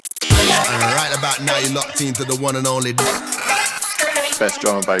Now you're locked into the one and only best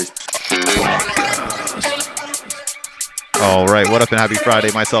drum and bass. All right, what up and happy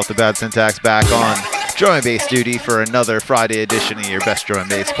Friday. Myself, the Bad Syntax, back on drum and bass duty for another Friday edition of your best drum and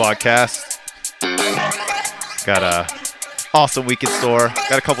bass podcast. Got a awesome week in store.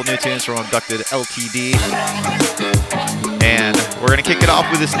 Got a couple new tunes from Abducted LTD. And we're going to kick it off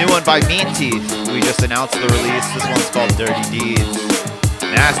with this new one by Mean Teeth. We just announced the release. This one's called Dirty Deeds.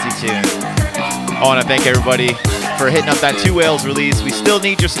 Nasty tune. I want to thank everybody for hitting up that Two Whales release. We still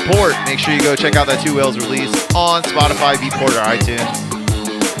need your support. Make sure you go check out that Two Whales release on Spotify, Beatport, or iTunes.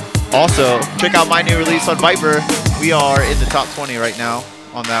 Also, check out my new release on Viper. We are in the top 20 right now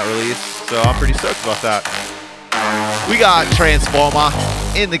on that release, so I'm pretty stoked about that. We got Transforma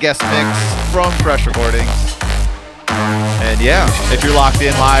in the guest mix from Fresh Recordings. And yeah, if you're locked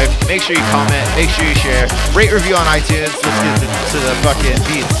in live, make sure you comment, make sure you share, rate, review on iTunes. Let's get to the fucking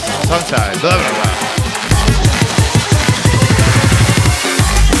beats. Tongue-tied. Blah, blah, blah.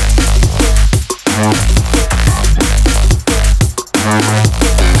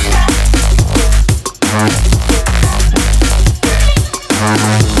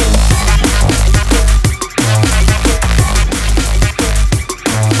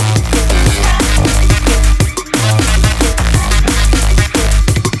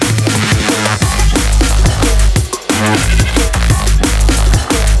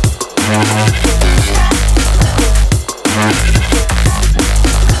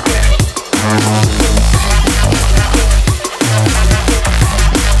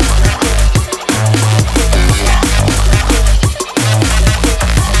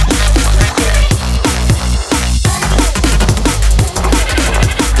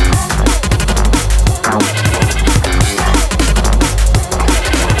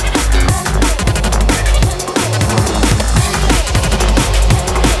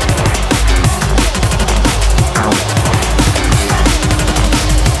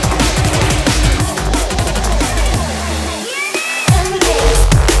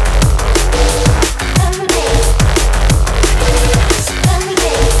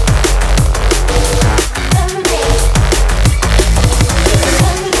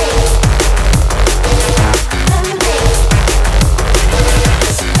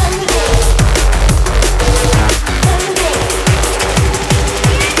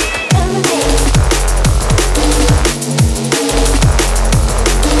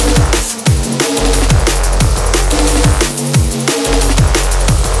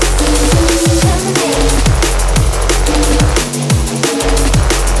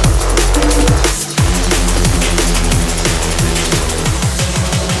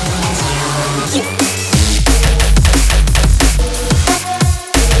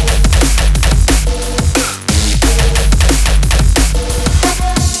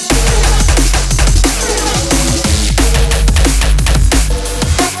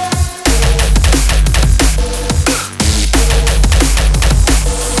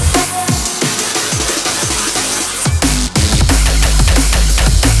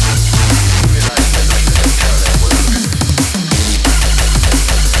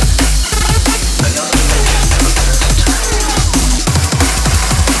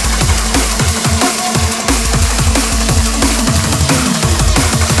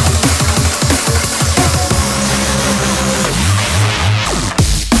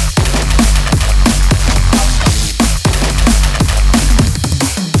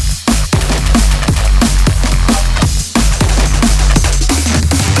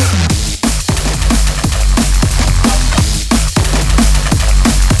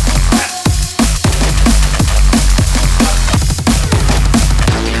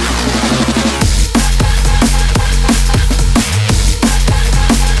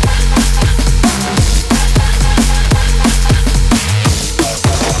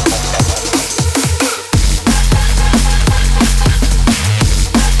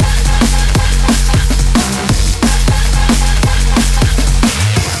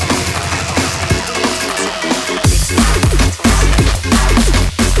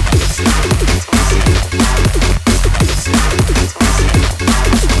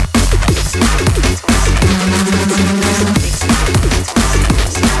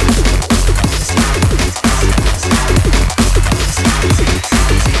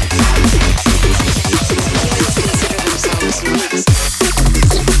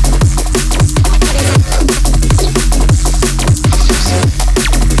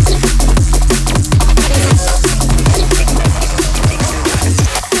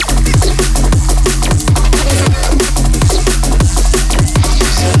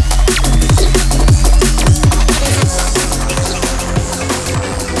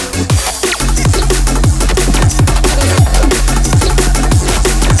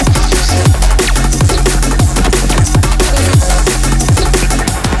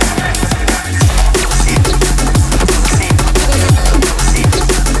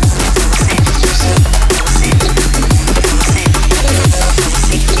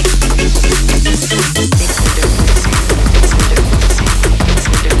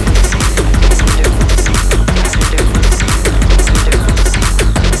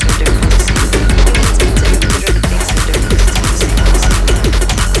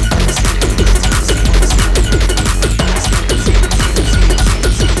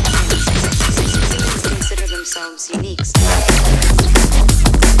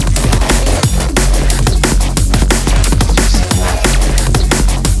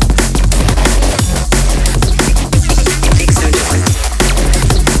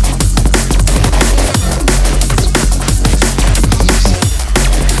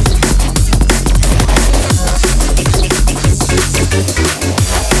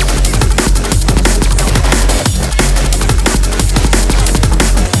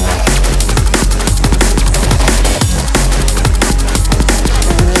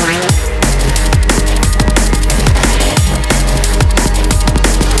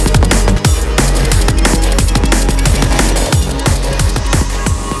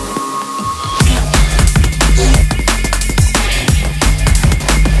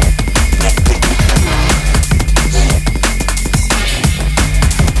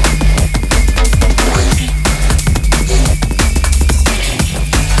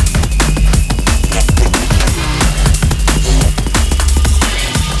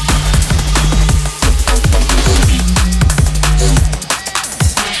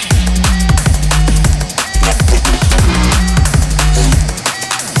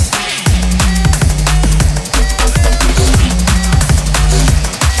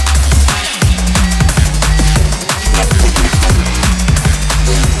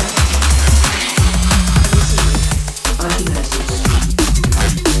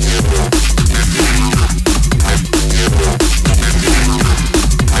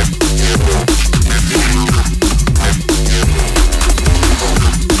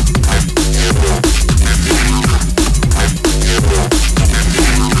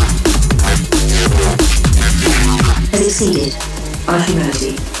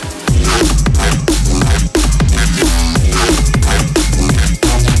 functionality.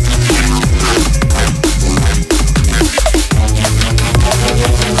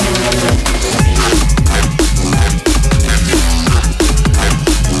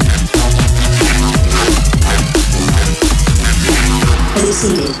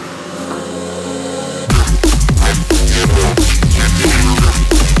 Proceeded.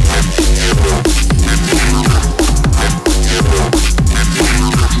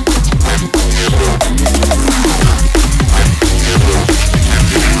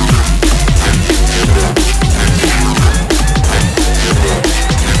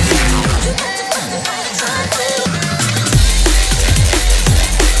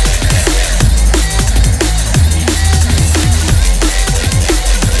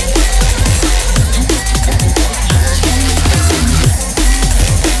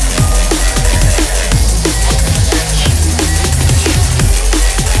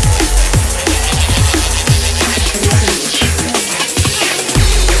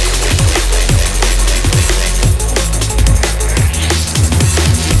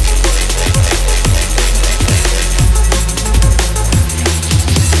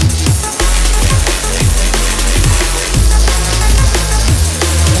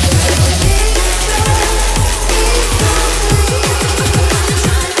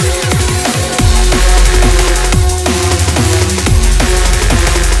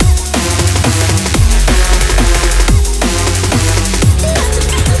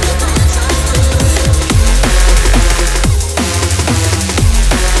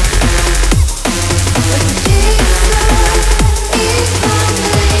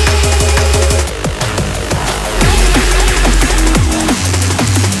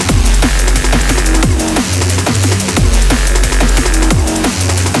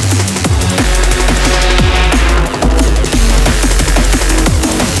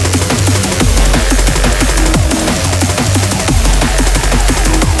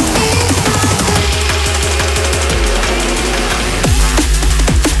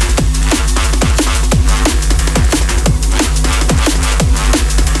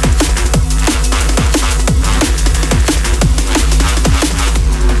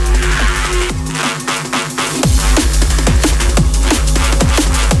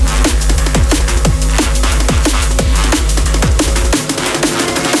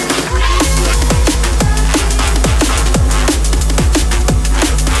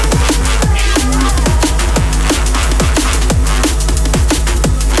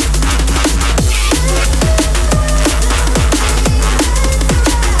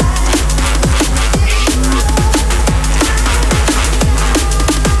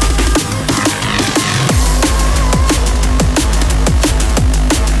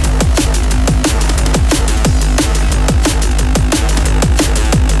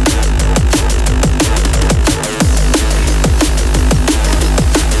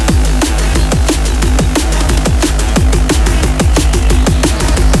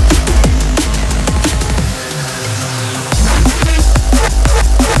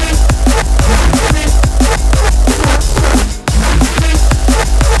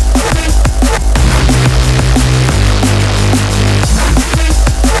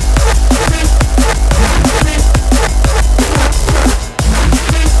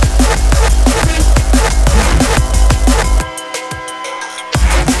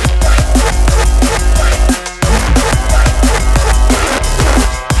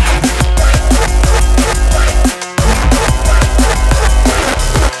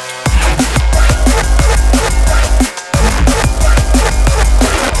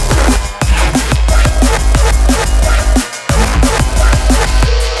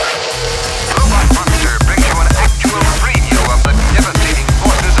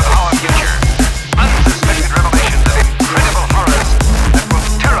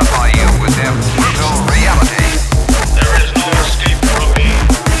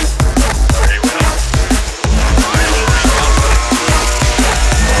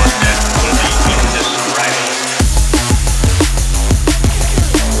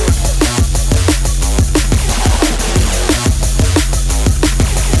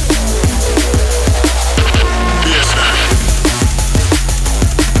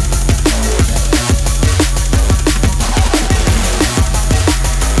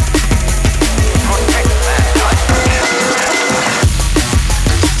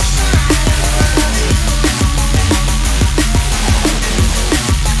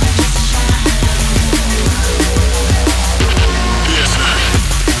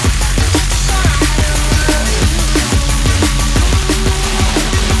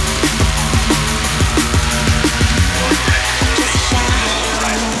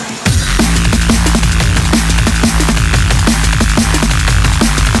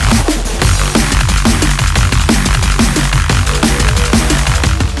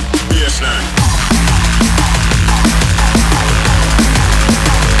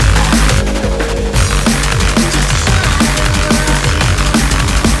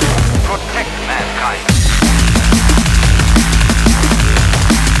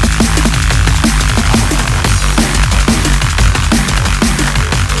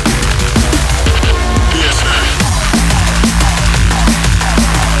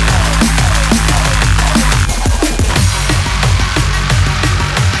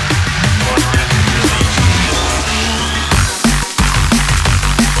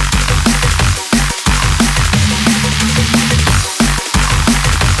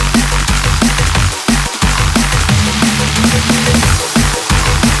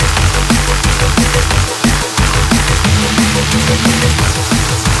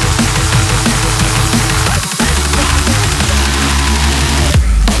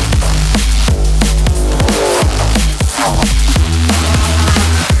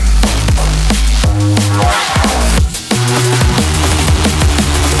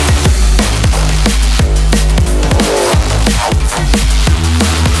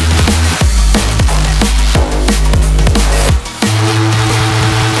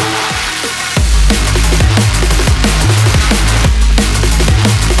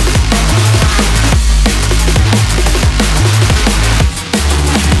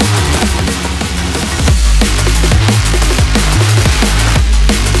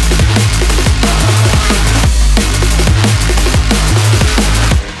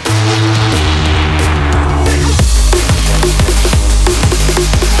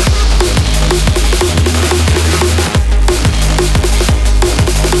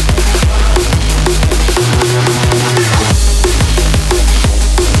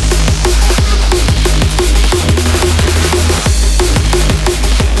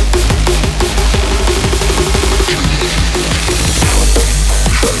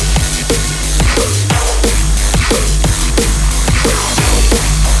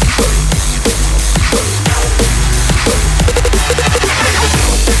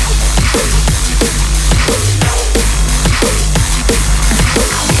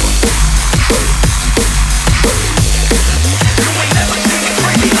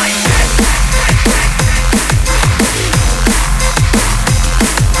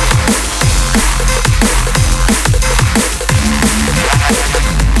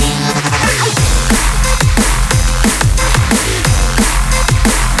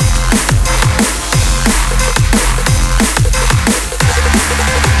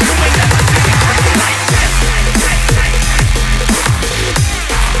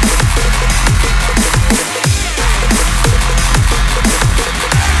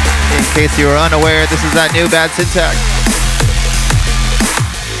 case you are unaware, this is that new Bad Syntax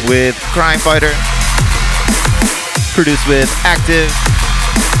with Crime Fighter, produced with Active,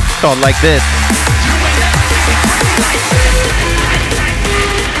 called Like This.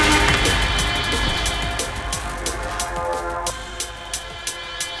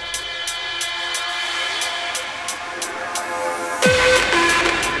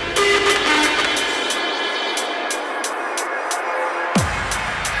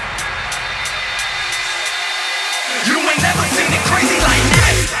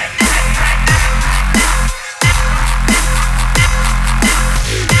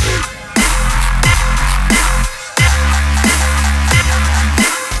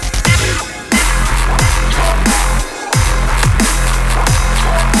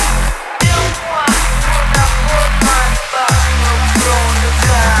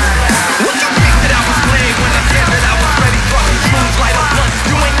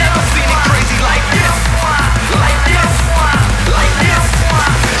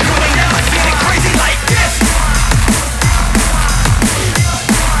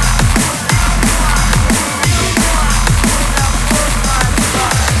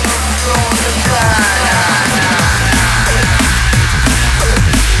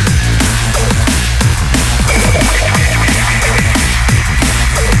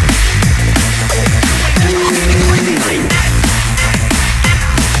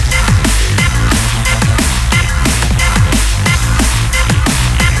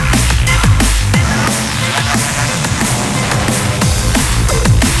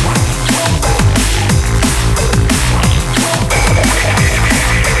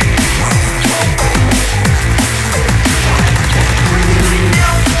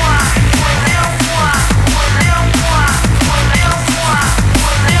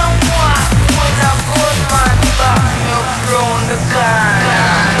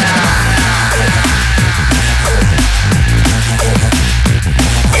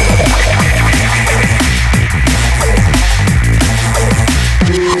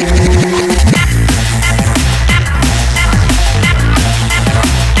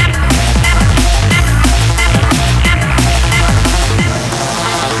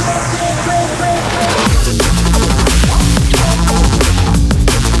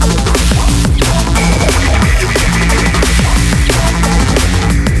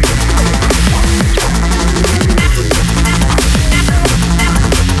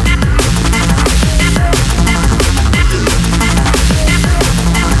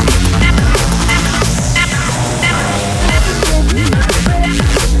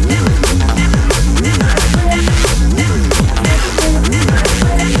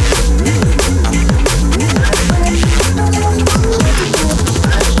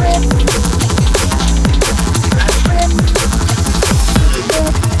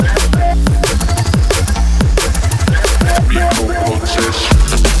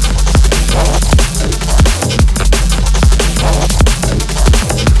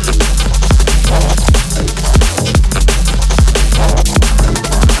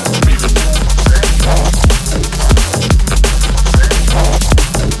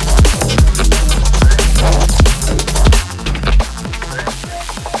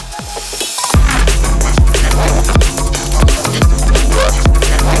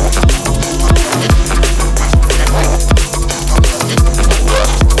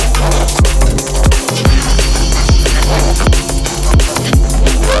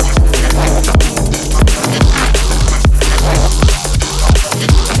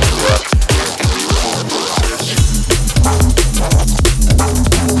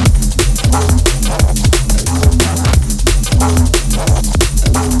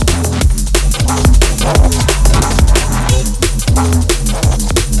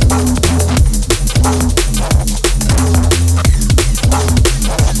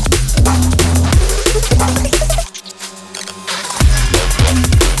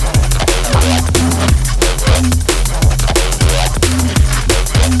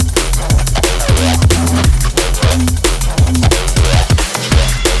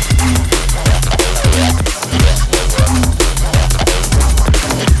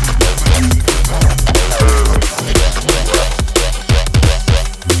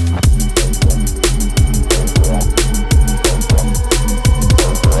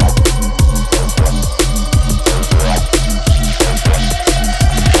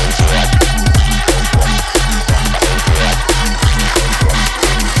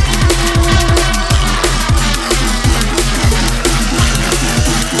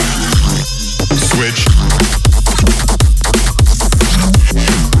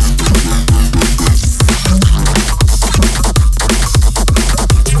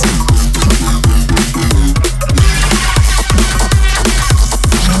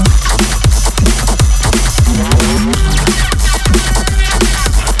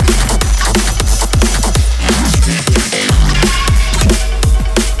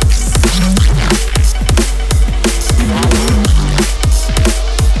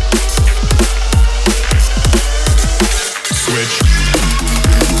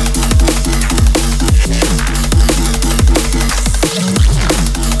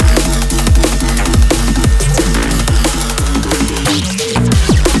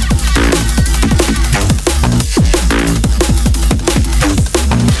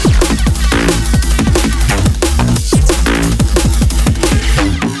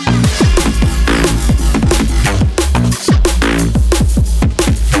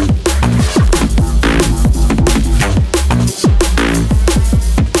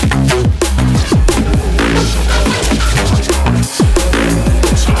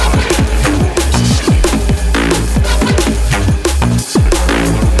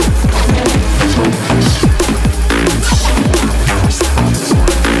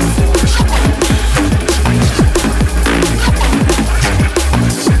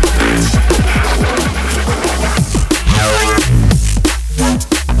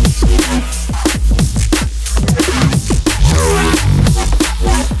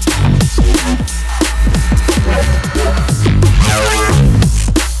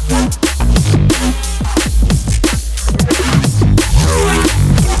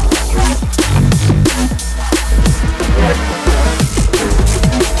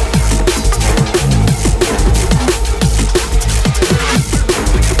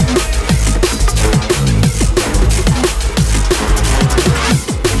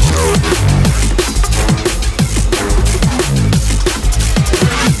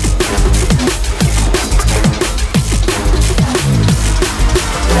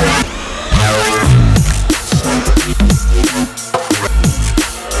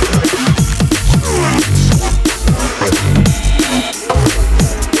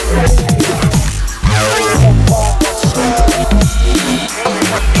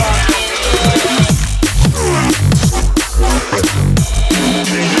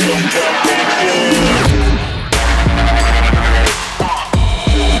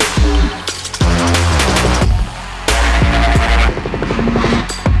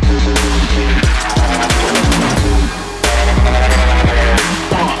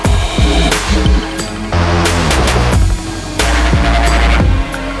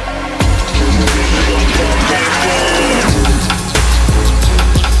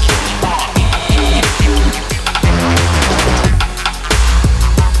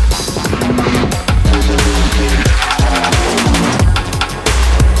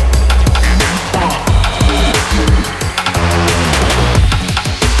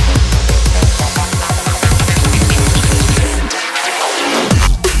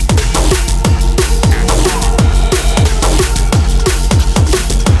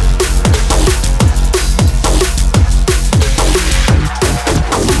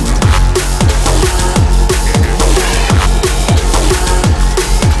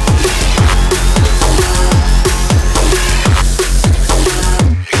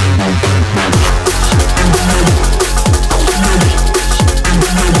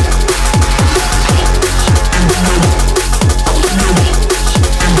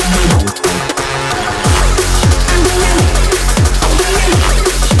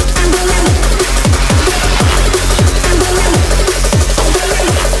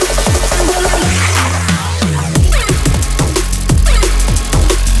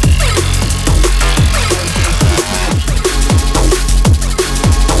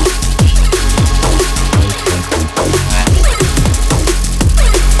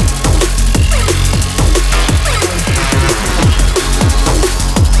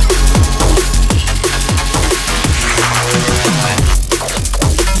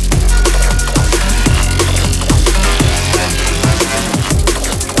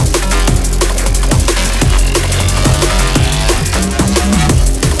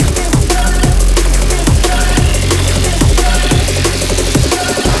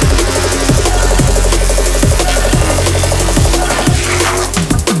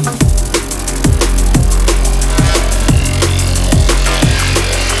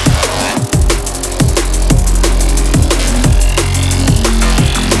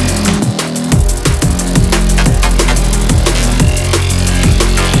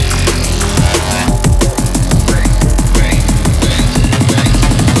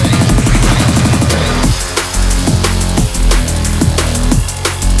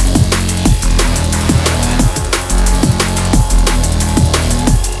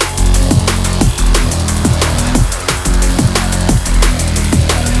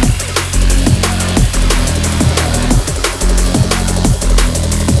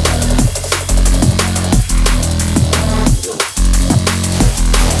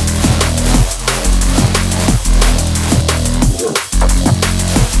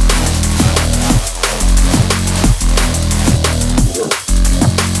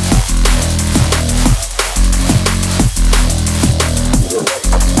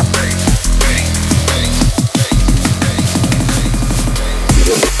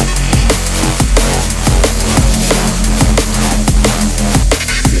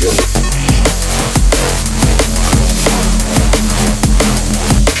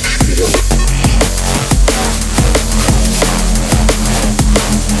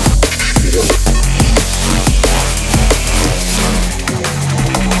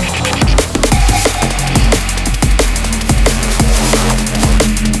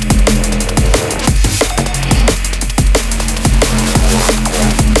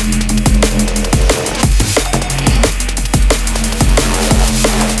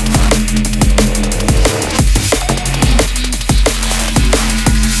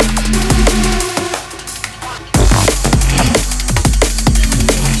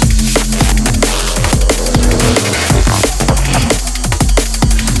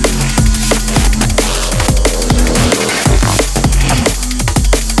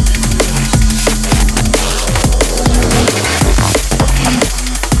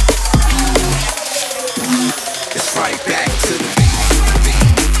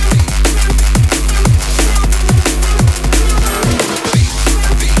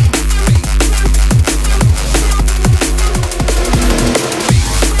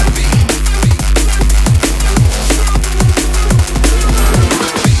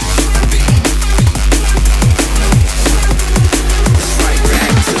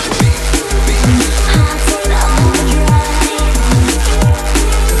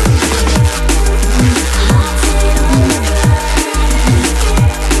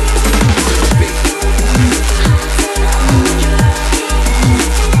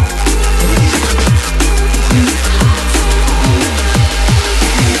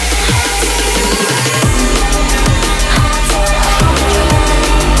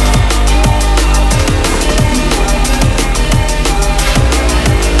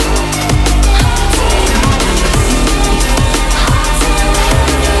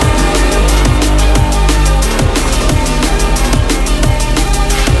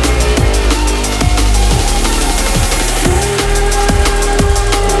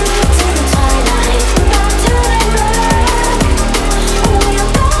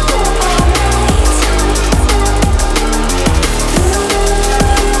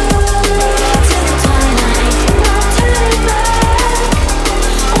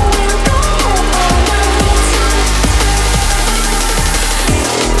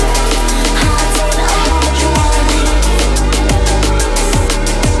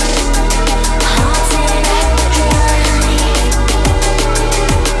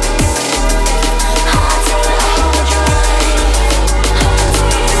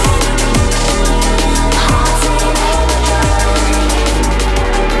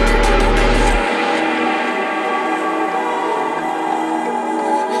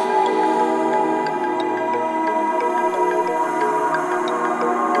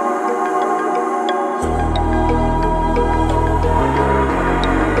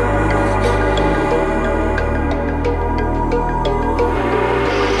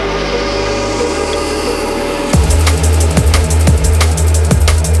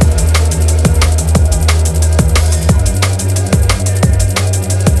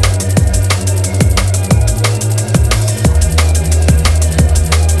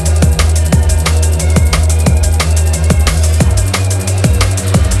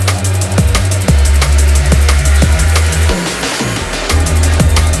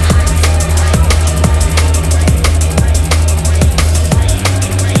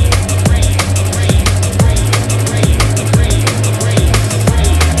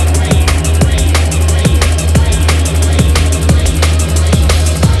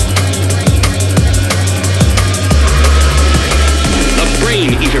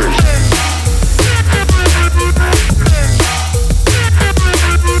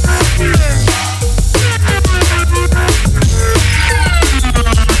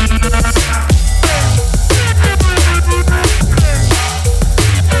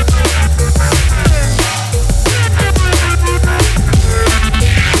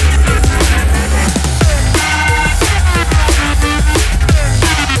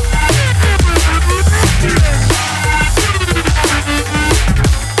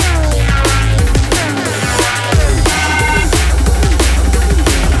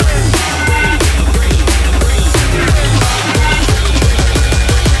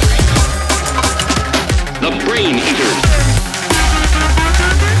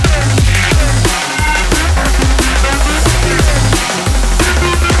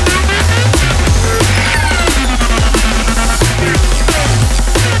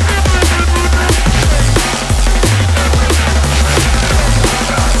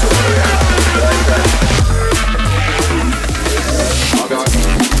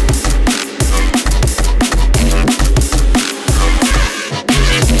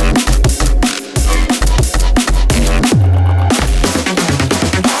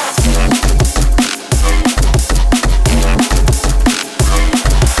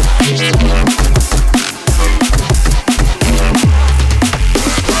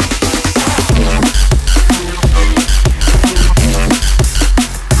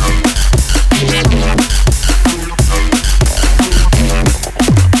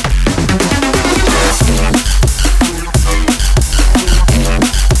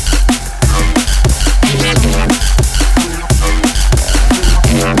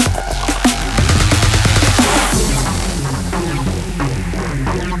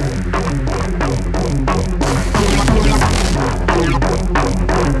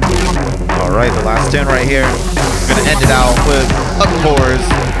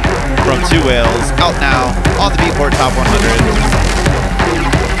 Two Whales, out now on the Beatport Top 100.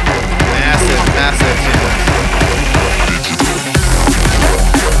 Massive tunes.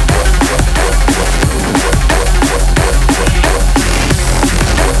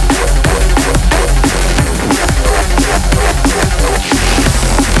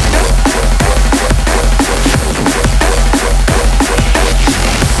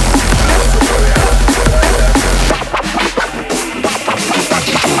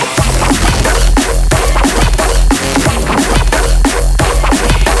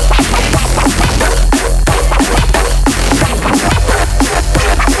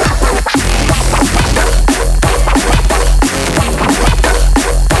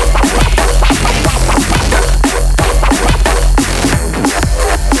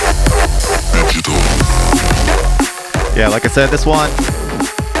 Yeah, like I said, this one,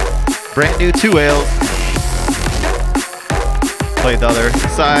 brand new Two Whales. Played the other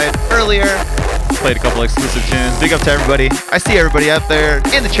side earlier. Played a couple exclusive tunes. Big up to everybody. I see everybody out there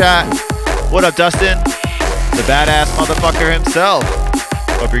in the chat. What up, Dustin? The badass motherfucker himself.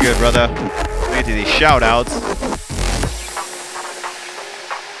 Hope you're good, brother. Get to these shout outs.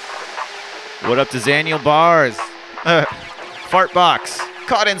 What up to Zaniel Bars? Fart Box.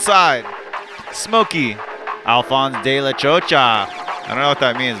 Caught Inside. Smokey. Alphonse de la Chocha. I don't know what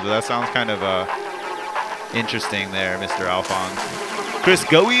that means, but that sounds kind of interesting there, Mr. Alphonse. Chris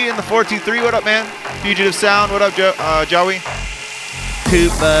Goey in the 423. What up, man? Fugitive Sound. What up, Joey?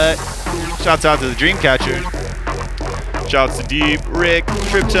 Poop Butt. Shouts out to the Dreamcatcher. Shouts to Deep, Rick,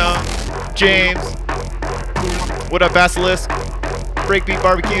 Triptone, James. What up, Basilisk? Breakbeat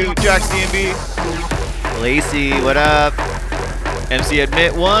Barbecue, Jax DMB. Lacey, what up? MC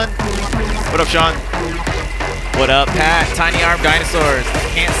Admit 1. What up, Sean? What up, Pat? Tiny Arm Dinosaurs.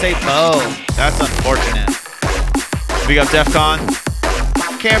 Can't say Bo. That's unfortunate. Big up Defcon.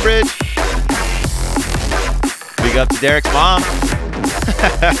 Cambridge. Big up to Derek's mom.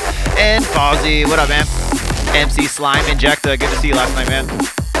 And Fozzie. What up, man? MC Slime Injecta. Good to see you last night, man.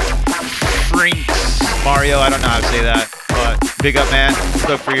 Shrinks. Mario. I don't know how to say that. But big up, man.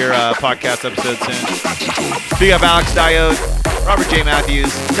 Look for your podcast episode soon. Big up Alex Diode. Robert J.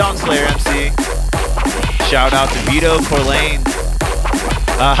 Matthews. Don Slayer MC. Shout out to Vito Corlane.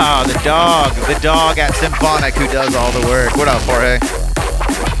 The dog at Symphonic who does all the work. What up, Jorge?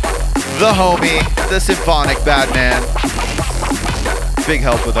 The homie, the Symphonic bad man. Big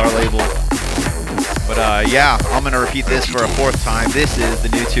help with our label. But yeah, I'm gonna repeat this for a fourth time. This is the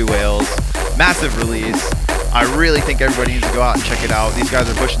new Two Whales. Massive release. I really think everybody needs to go out and check it out. These guys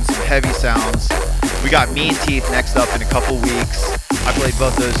are pushing some heavy sounds. We got Mean Teeth next up in a couple weeks. I played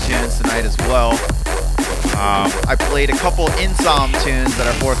both those tunes tonight as well. I played a couple Insom tunes that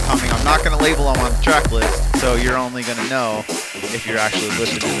are forthcoming. I'm not going to label them on the track list, so you're only going to know if you're actually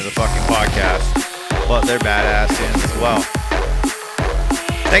listening to the fucking podcast. But they're badass tunes as well.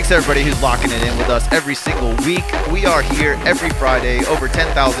 Thanks to everybody who's locking it in with us every single week. We are here every Friday, over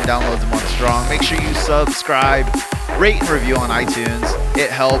 10,000 downloads a month strong. Make sure you subscribe, rate and review on iTunes. It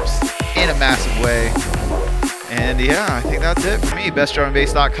helps in a massive way. And yeah, I think that's it for me.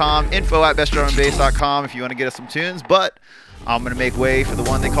 bestdrumandbass.com, info@bestdrumandbass.com if you want to get us some tunes. But I'm going to make way for the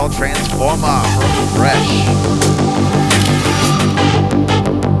one they call Transforma from Fresh.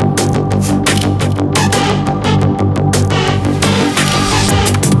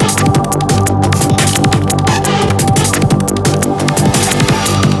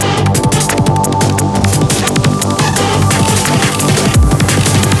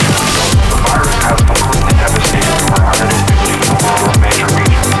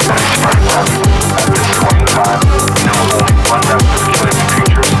 One method of killing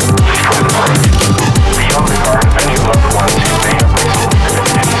creatures, destroy the brain. Beyond the garden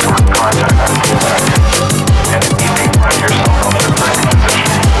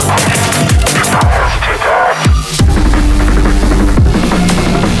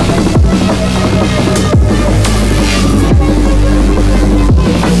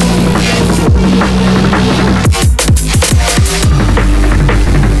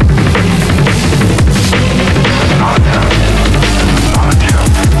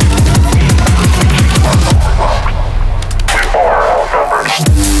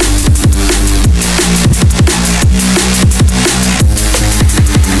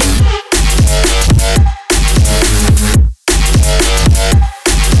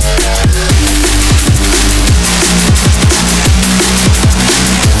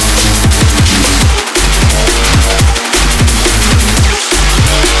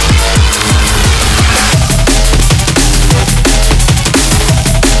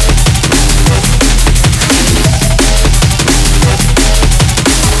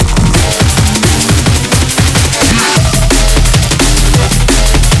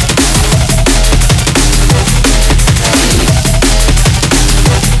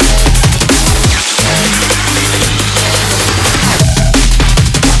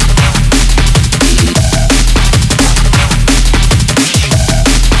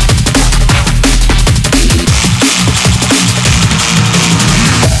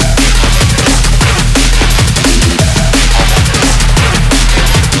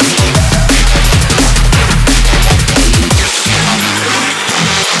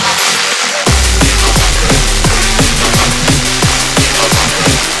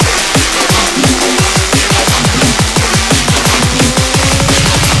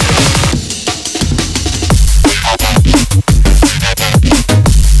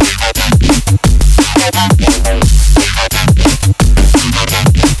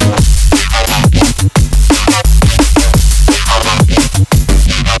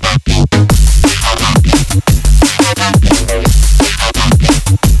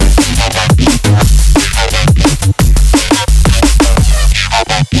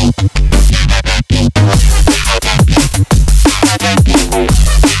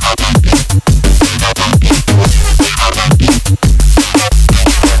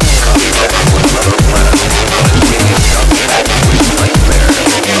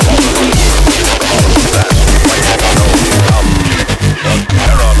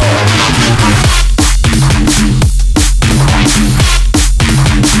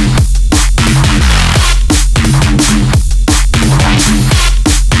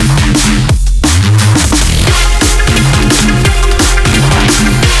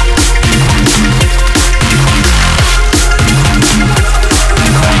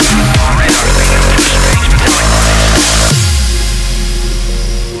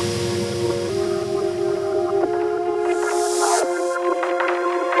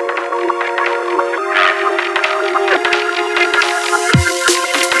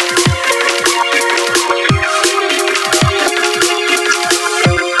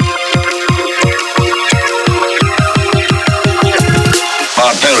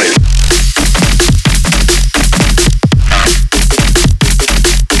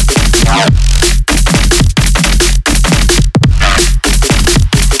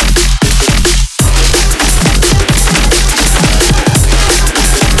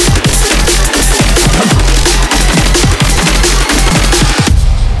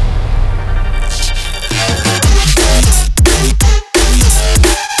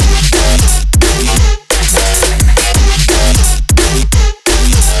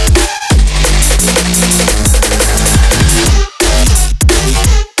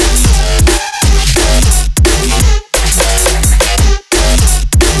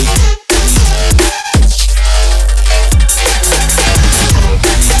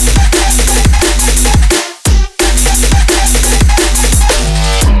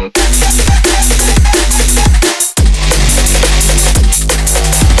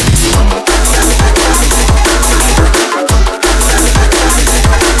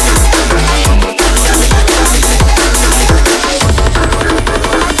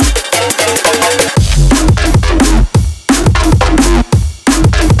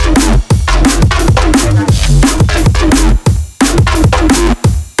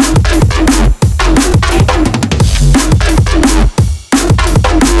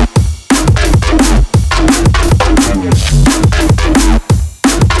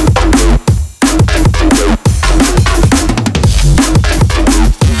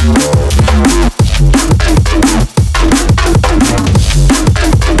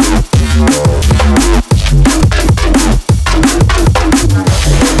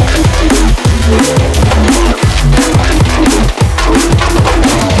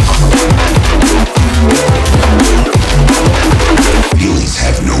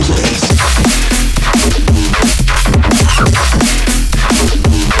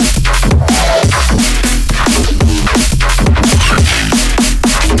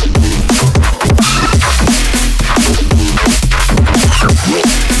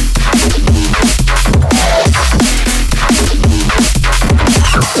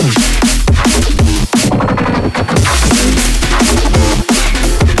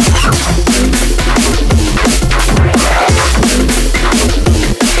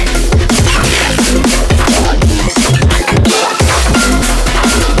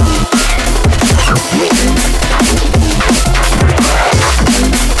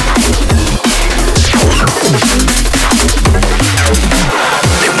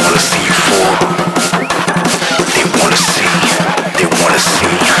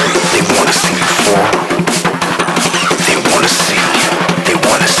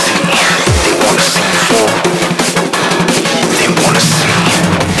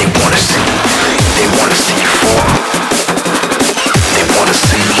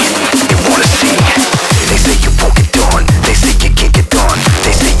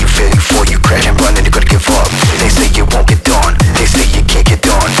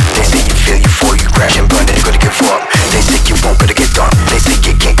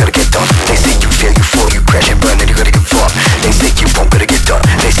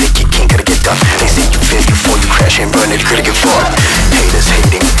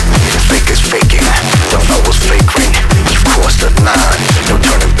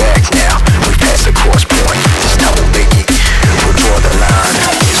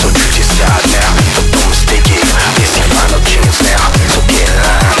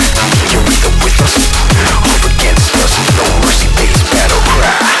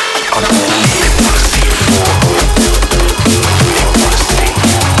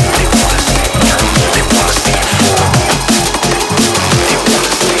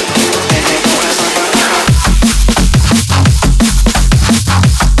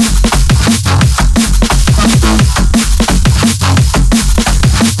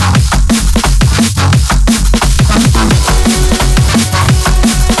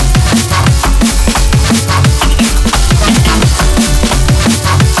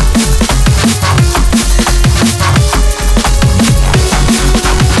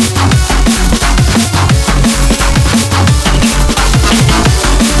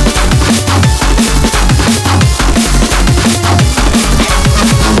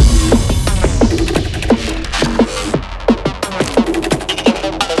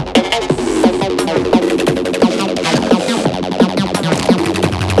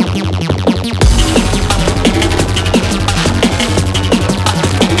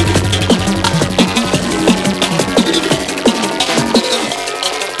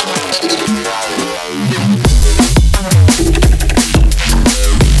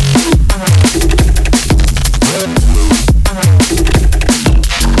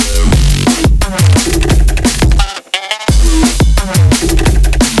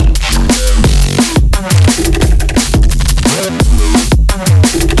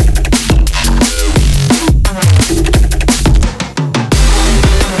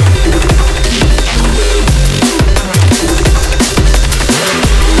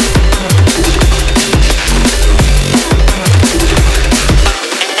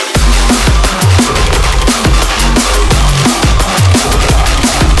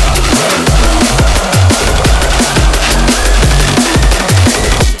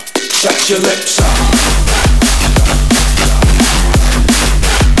Your lips.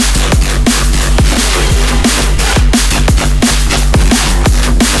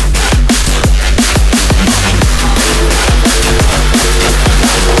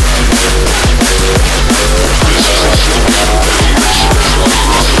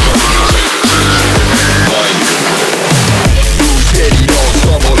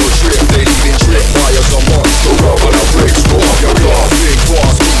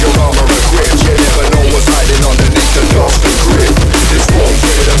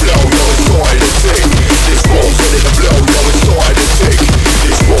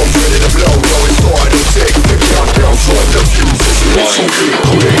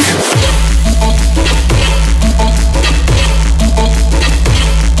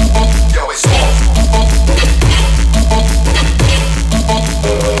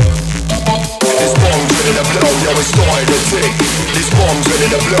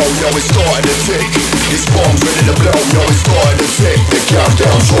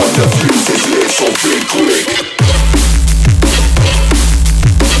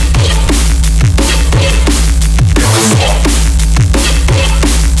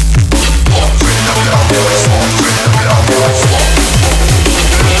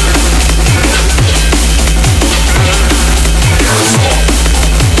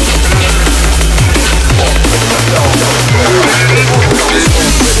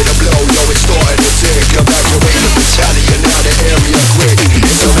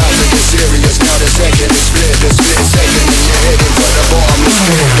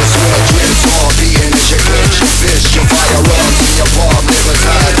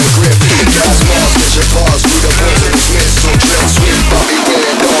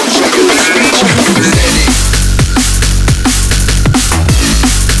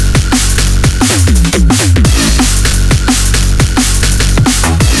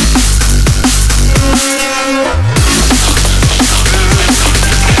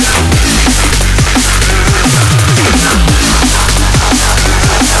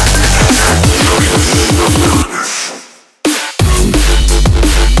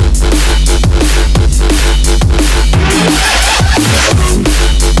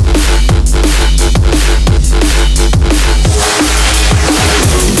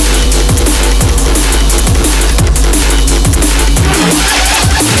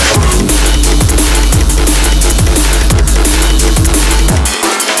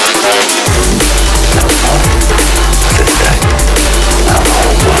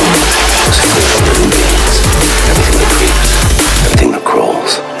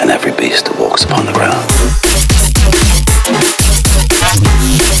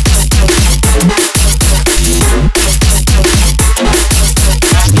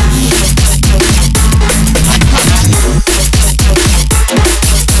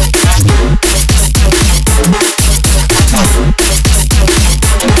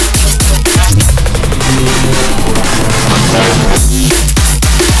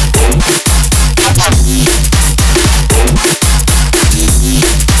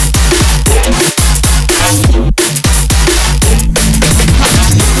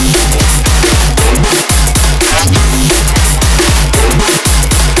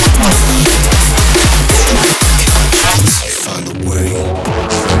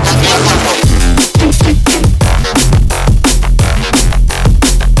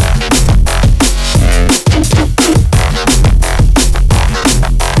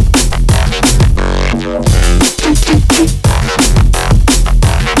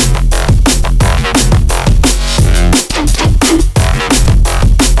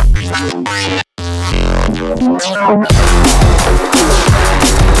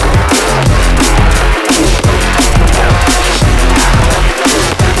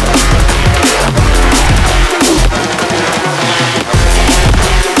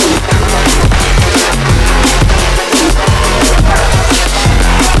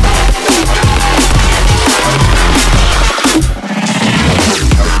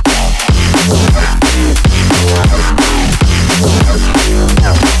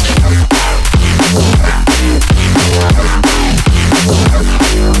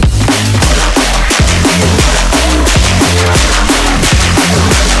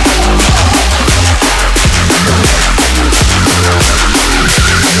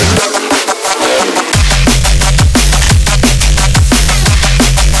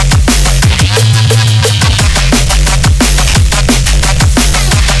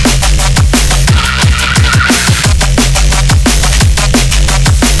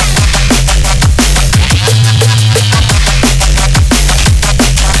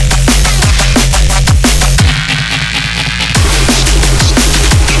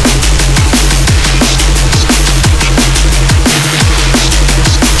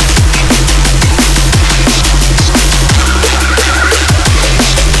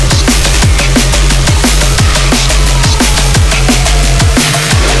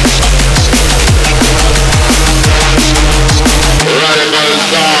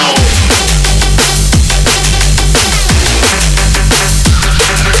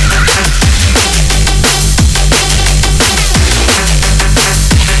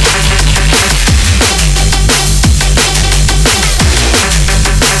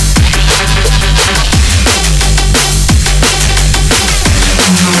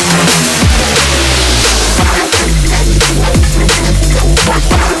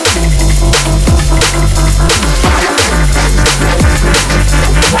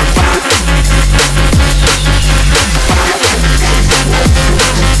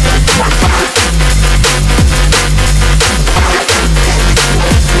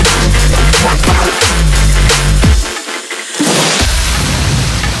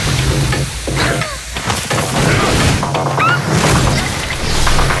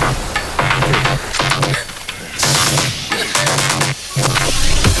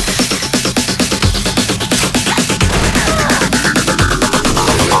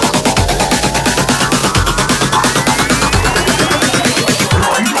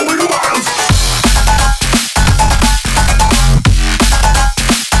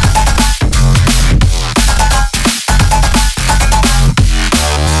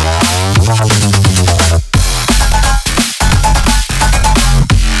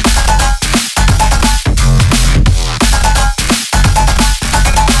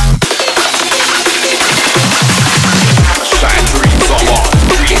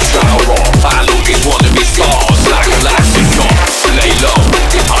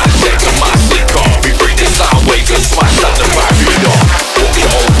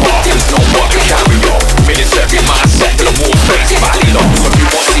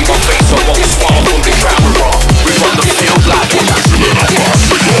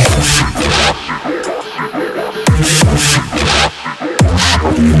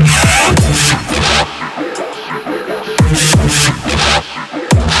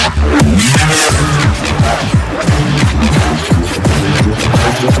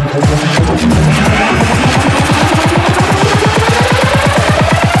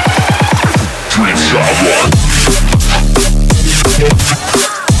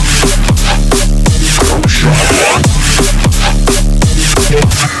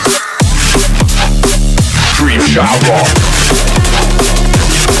 Dream shower.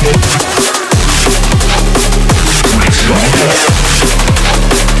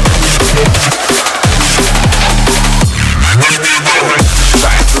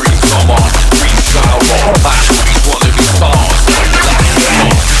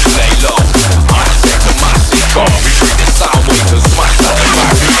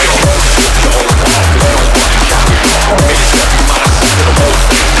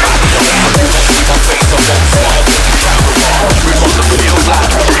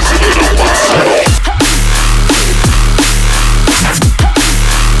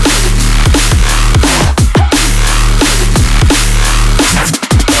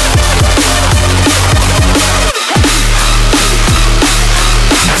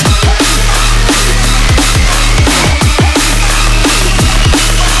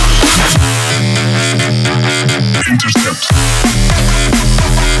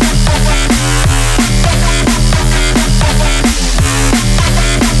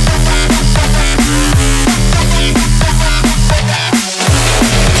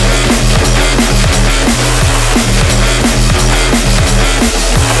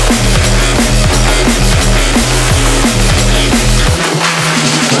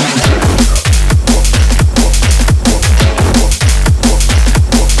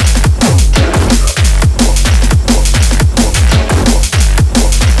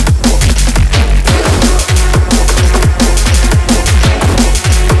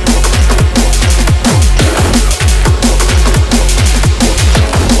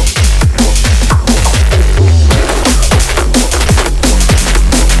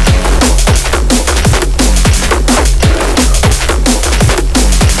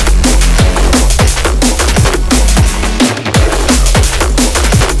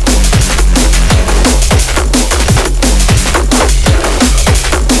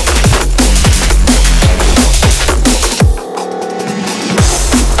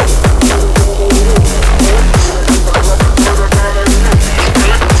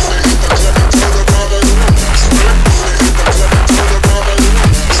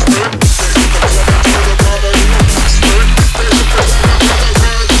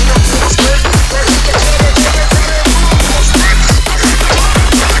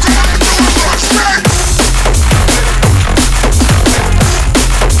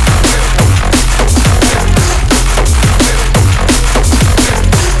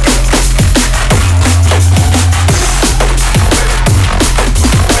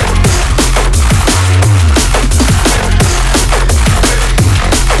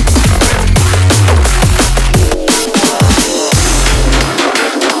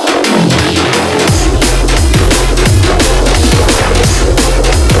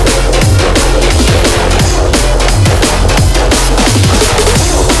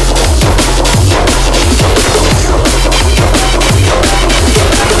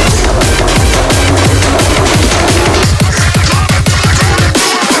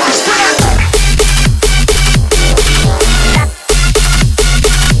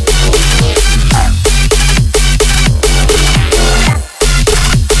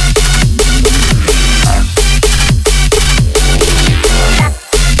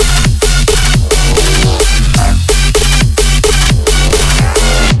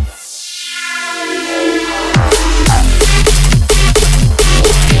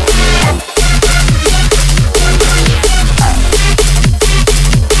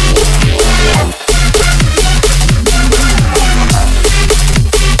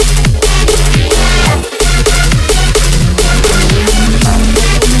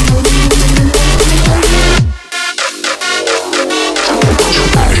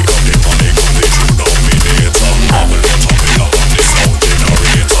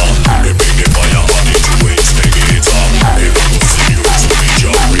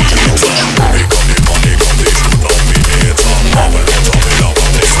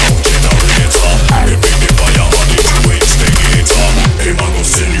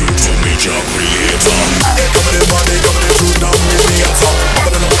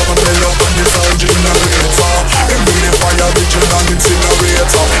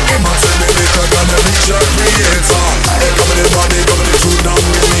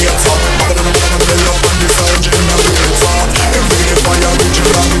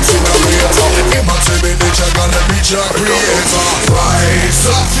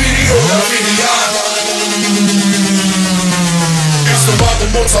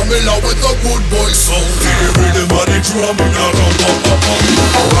 Killer with a good boy sound. Feel the rhythm of the drum in a rum pum pum pum.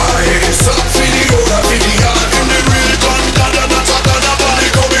 Rise up for the order for the yard. Him the real gun, dada not a dada body.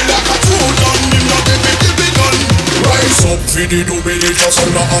 Coming like a true gun, him not the big gun. Rise up for the double-edged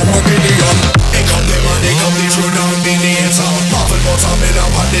son of Armageddon. They come them and they come the true dominator. Marvel but a mill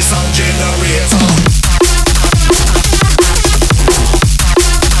up on the sound generator.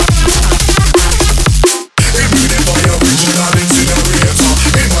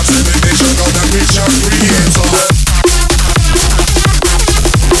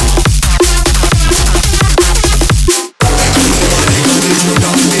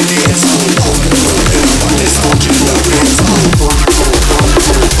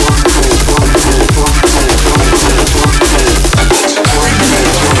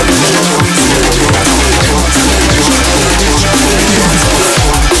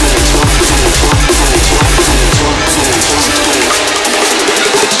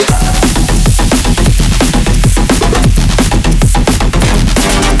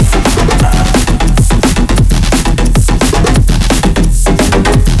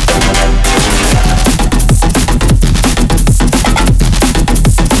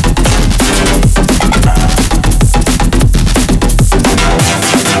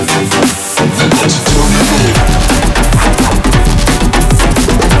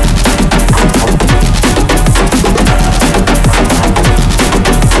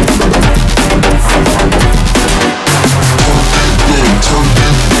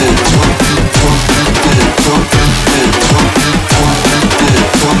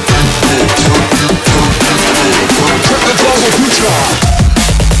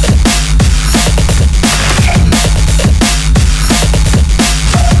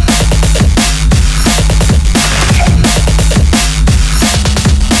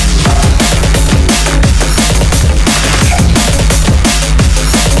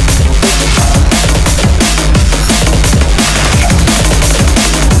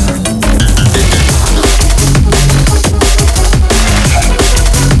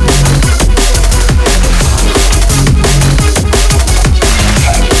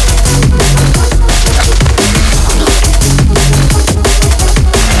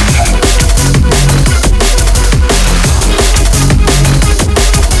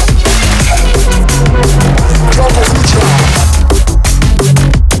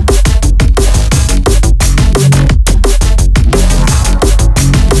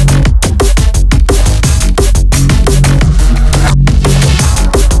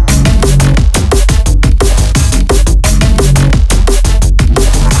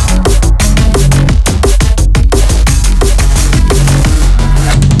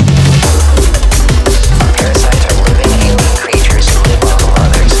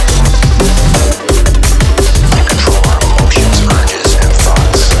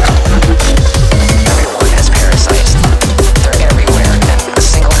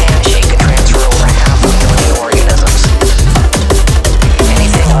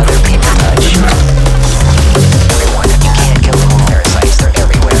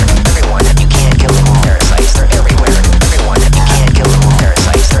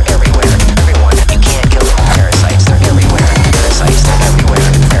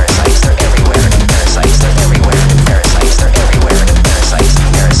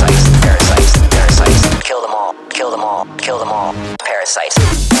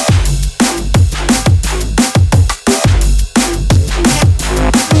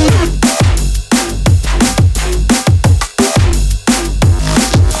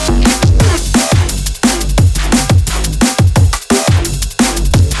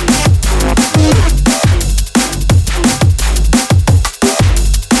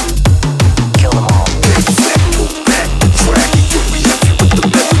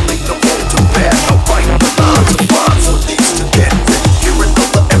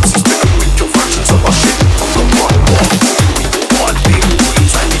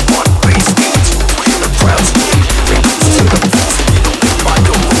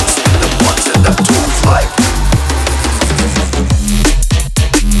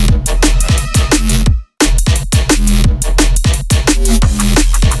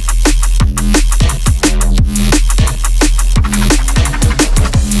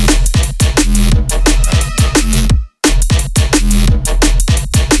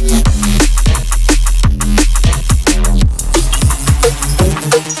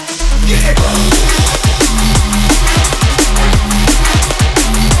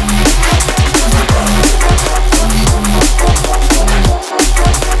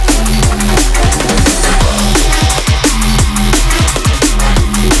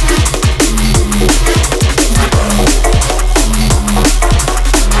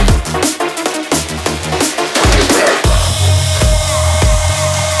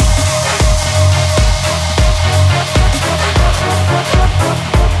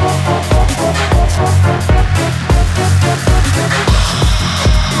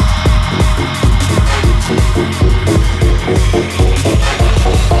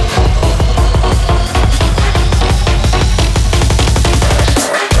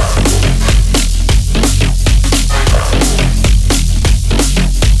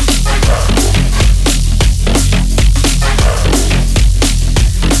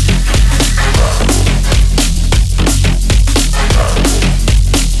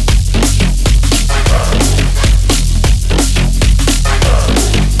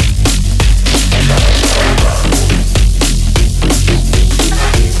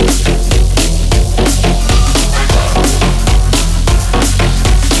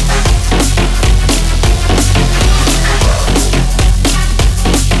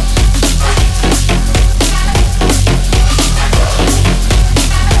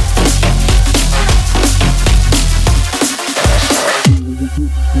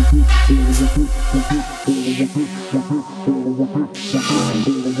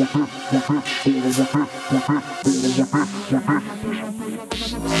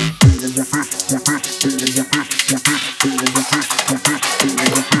 with this, with this, with this.